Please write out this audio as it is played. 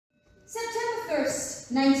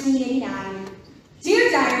1st, 1989. Dear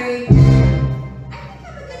Diary, I think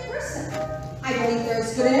I'm a good person. I believe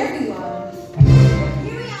there's good in everyone.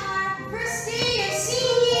 Here we are, first day of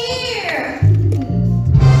senior year.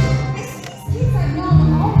 I see these kids I've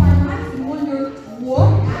known all my life and wonder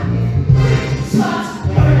what happened. Sluts,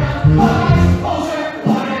 burn out, boys, poser,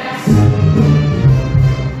 what an ass.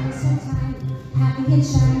 I'm so tired, happy and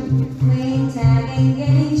shiny, playing tag and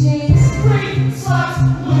getting chased. Free, sluts,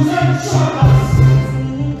 loser, short bus.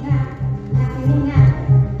 Singing clap, laughing out,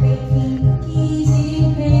 baking cookies,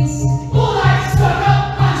 eating paste. Full life, stuck up,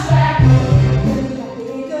 hunchback. We got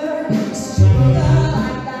bigger, stronger,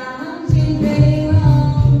 like the hunting payroll.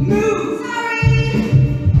 Move! Sorry!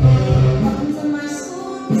 Welcome to my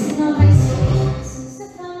school, this is not high school, this is the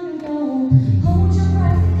Thunderdome. Hold your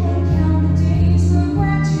breath and count the days we're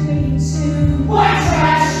graduating soon. White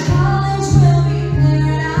trash! College will be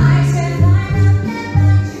paradise if I'm not met by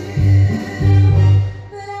you.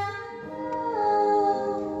 But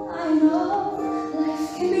I know life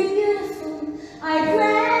can be beautiful. I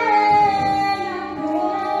pray for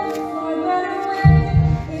a better way.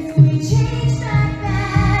 If we change back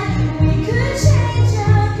then, we could change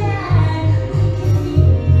again. We can be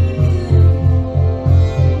beautiful.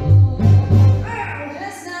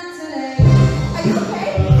 Just not today. Are you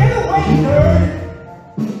okay? Get away, nerd!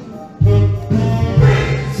 Free,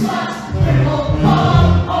 sluts, criminal,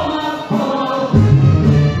 homo.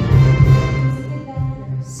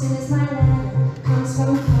 Soon as my letter comes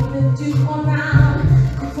from Cupid, Duke or Brown,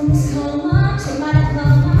 I'm from this coma, take my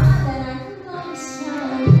diploma, then I can go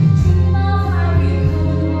shine. Dream of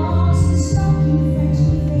ivory-covered walls and smoky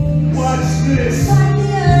Frenchy face. Watch this! Fight the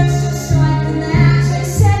urge to strike the match and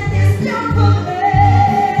set this down for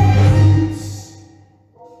this.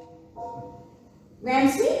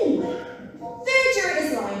 Ramsey, third year is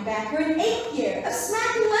linebacker and 8th year of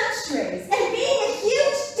smacking lunch trays and being a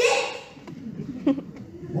huge dick.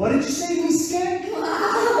 What did you say to me, skank?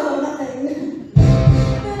 Wow, nothing.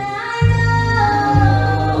 But I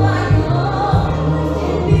know life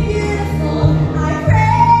can be beautiful. I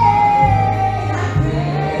pray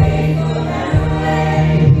for a better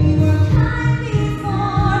way. We were kind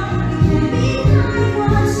before, we can be kind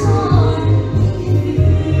once more. We can be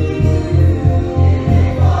beautiful.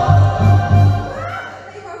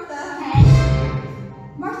 Hey, Martha. Hey.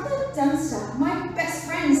 Martha Dunstop, my best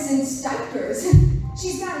friend since diapers.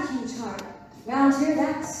 She's got a huge heart. Round here,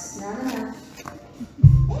 that's not enough.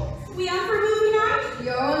 We on for movie night?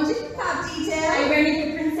 Your own chicken pop detail. Are you ready for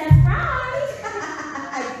Princess Bride?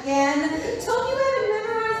 Again. Told you I haven't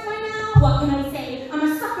memorized by now. What can I say? I'm a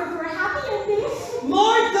sucker for a happy ending.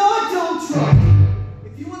 Martha, don't try!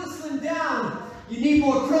 If you want to slim down, you need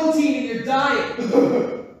more protein in your diet.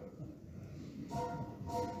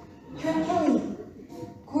 Herb Kelly,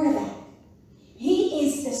 quarterback. He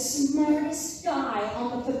is the smartest guy on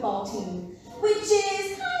the football team, which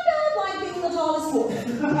is kind of like being the tallest wolf.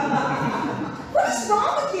 What is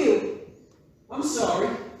wrong with you? I'm sorry.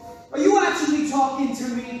 Are you actually talking to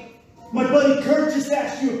me? My buddy Kurt just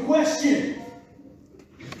asked you a question.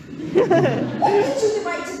 What gives you the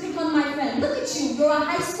right to pick on my friend? Look at you. You're a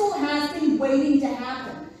high school has-been waiting to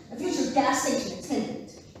happen. A future gas station attendant.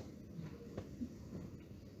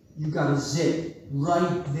 You got a zip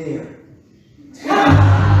right there. Dear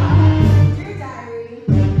Diary.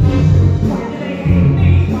 Why do they hate me?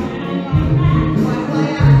 Why do I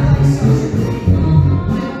act like such a creep?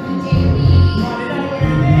 Why don't they date me? Why did I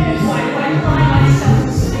wear this? Why do I cry myself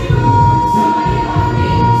to sleep? Somebody help me,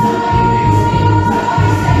 somebody fix me,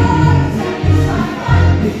 somebody save me somebody,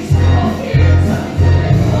 please help here, something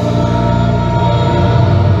to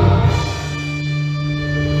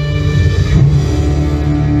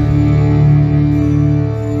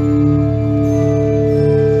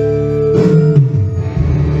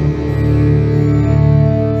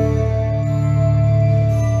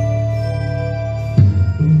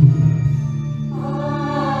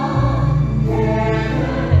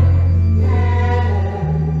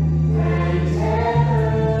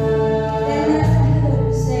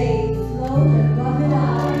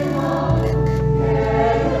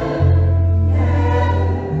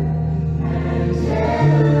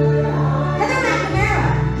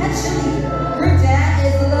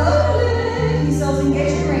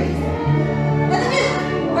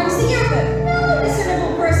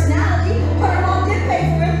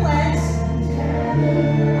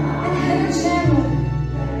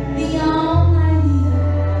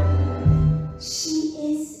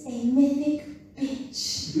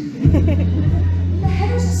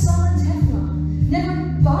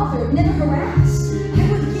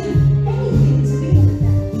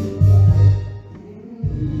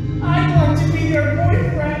your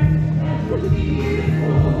boyfriend. That would be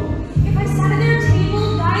beautiful. If I sat at their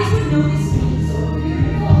table, guys would notice me. So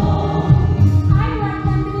beautiful. I'd like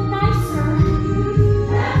them to be nicer.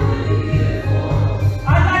 That would be beautiful.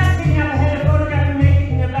 I'd like to pick up a head of photograph and make it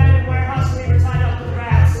in an abandoned warehouse where we were tied up with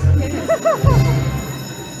rats.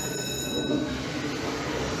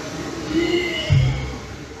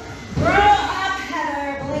 Grow up, Heather.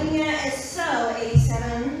 Bulimia is so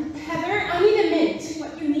 87. Heather, I need a mint.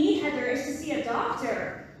 What you need, Heather, is to see a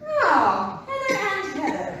doctor. Oh, Heather and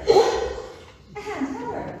Heather. And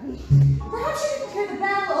Heather. Perhaps you didn't hear the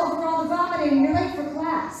bell over all the vomiting. You're late for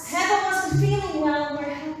class. Heather wasn't feeling well. We're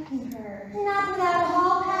helping her. Not without a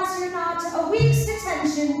hall pass, you're not. A week's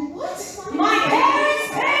detention. What? My parents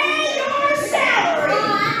pay your salary.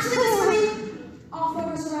 Actually, this week, all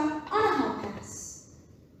photos are out on a hall pass.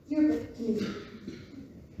 You're good to me.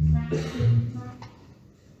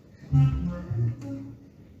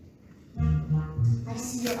 I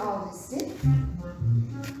see you're all listed.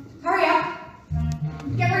 Hurry up.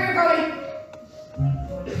 Get where you're going.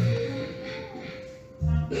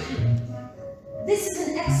 This is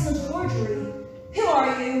an excellent forgery. Who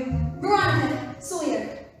are you? Veronica Sawyer.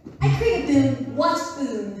 I create a boon. What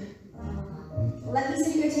boon? Let me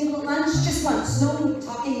sit at your table at lunch just once. No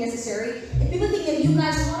talking necessary. If people think that you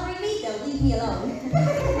guys tolerate me, they'll leave me alone.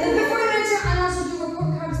 And before you enter, I also do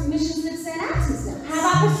report cards, submissions, and absence notes. How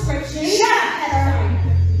about the spread